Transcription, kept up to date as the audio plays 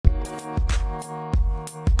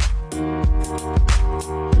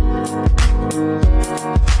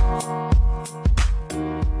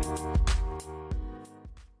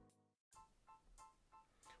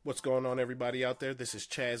What's going on, everybody out there? This is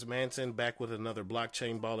Chaz Manson back with another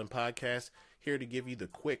Blockchain Ballin' podcast, here to give you the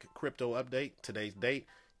quick crypto update. Today's date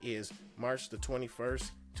is March the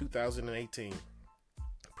 21st, 2018.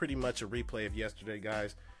 Pretty much a replay of yesterday,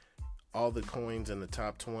 guys. All the coins in the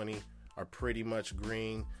top 20 are pretty much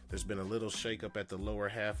green. There's been a little shakeup at the lower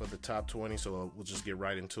half of the top 20, so we'll just get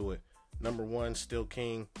right into it. Number one, still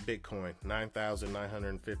king, Bitcoin,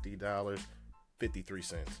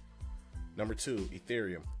 $9,950.53. Number two,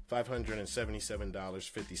 Ethereum,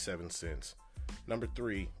 $577.57. Number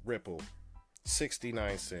three, Ripple,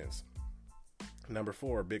 69 cents. Number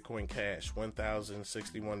four, Bitcoin Cash,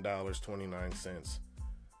 $1,061.29.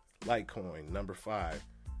 Litecoin, number five,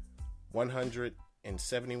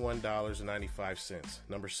 $171.95.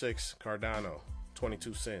 Number six, Cardano,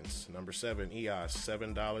 22 cents. Number seven, EOS,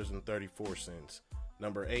 $7.34.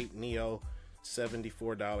 Number eight, Neo,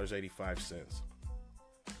 $74.85.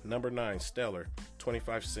 Number 9, Stellar,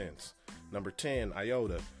 25 cents. Number 10,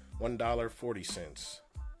 IOTA, $1.40.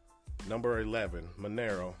 Number 11,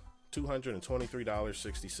 Monero,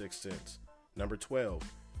 $223.66. Number 12,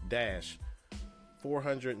 Dash,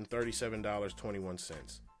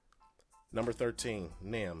 $437.21. Number 13,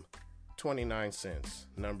 NEM, 29 cents.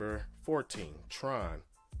 Number 14, Tron,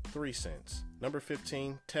 3 cents. Number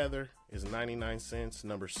 15, Tether, is 99 cents.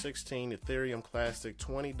 Number 16, Ethereum Classic,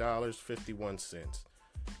 $20.51.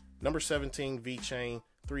 Number 17, VeChain,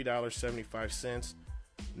 $3.75.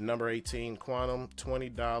 Number 18, Quantum,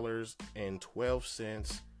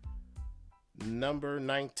 $20.12. Number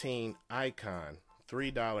 19, Icon,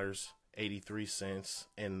 $3.83.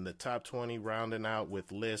 And the top 20 rounding out with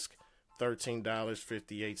Lisk,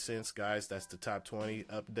 $13.58. Guys, that's the top 20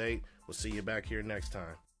 update. We'll see you back here next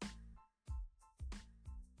time.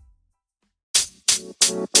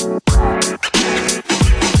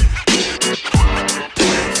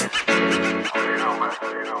 You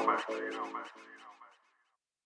know, man.